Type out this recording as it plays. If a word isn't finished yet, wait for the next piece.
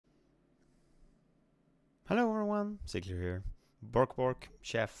Hello everyone, Ziggler here. Bork Bork,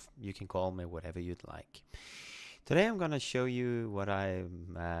 chef, you can call me whatever you'd like. Today I'm gonna show you what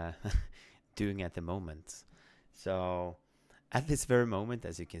I'm doing at the moment. So, at this very moment,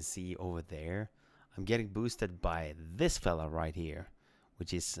 as you can see over there, I'm getting boosted by this fella right here,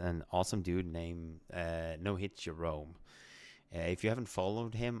 which is an awesome dude named Nohitjerome. If you haven't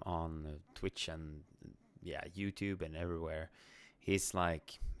followed him on Twitch and YouTube and everywhere, he's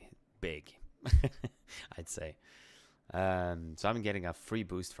like big, I'd say. So I'm getting a free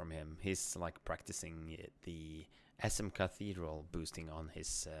boost from him. He's like practicing the SM Cathedral boosting on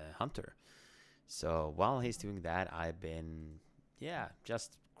his hunter. So while he's doing that, I've been,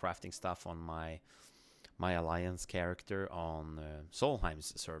 just crafting stuff on my alliance character on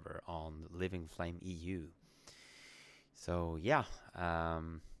Solheim's server on Living Flame EU. So I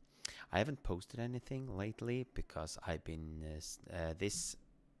haven't posted anything lately because I've been this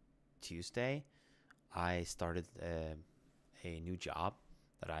Tuesday I started a new job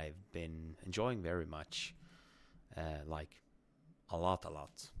that I've been enjoying very much, like a lot.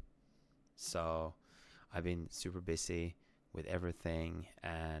 So I've been super busy with everything,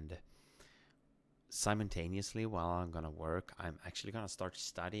 and simultaneously while I'm gonna work, I'm actually gonna start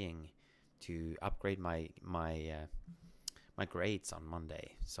studying to upgrade my grades on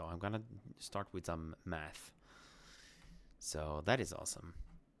Monday. So I'm gonna start with some math. So that is awesome.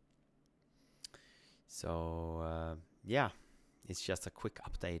 So it's just a quick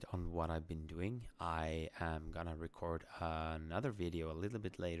update on what I've been doing. I am gonna record another video a little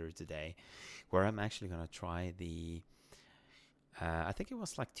bit later today where I'm actually gonna try the I think it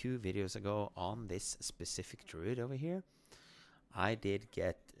was like 2 videos ago on this specific druid over here. I did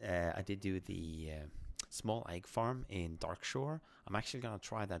do the small egg farm in Darkshore. I'm actually gonna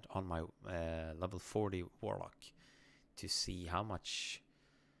try that on my level 40 warlock to see how much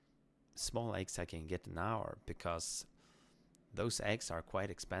small eggs I can get an hour, because those eggs are quite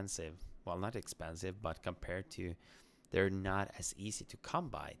expensive. Well, not expensive, but compared to, they're not as easy to come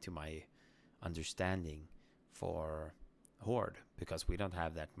by, to my understanding, for Horde, because we don't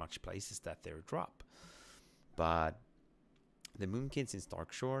have that much places that they drop. But the Moonkids in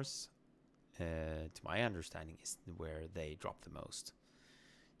Stark Shores, to my understanding, is where they drop the most.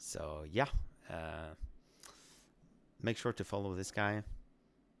 So make sure to follow this guy.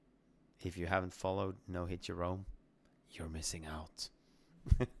 If you haven't followed Nohitjerome, you're missing out.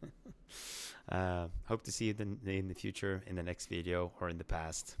 Hope to see you in the future, in the next video, or in the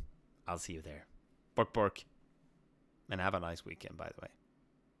past. I'll see you there. Bork bork. And have a nice weekend, by the way.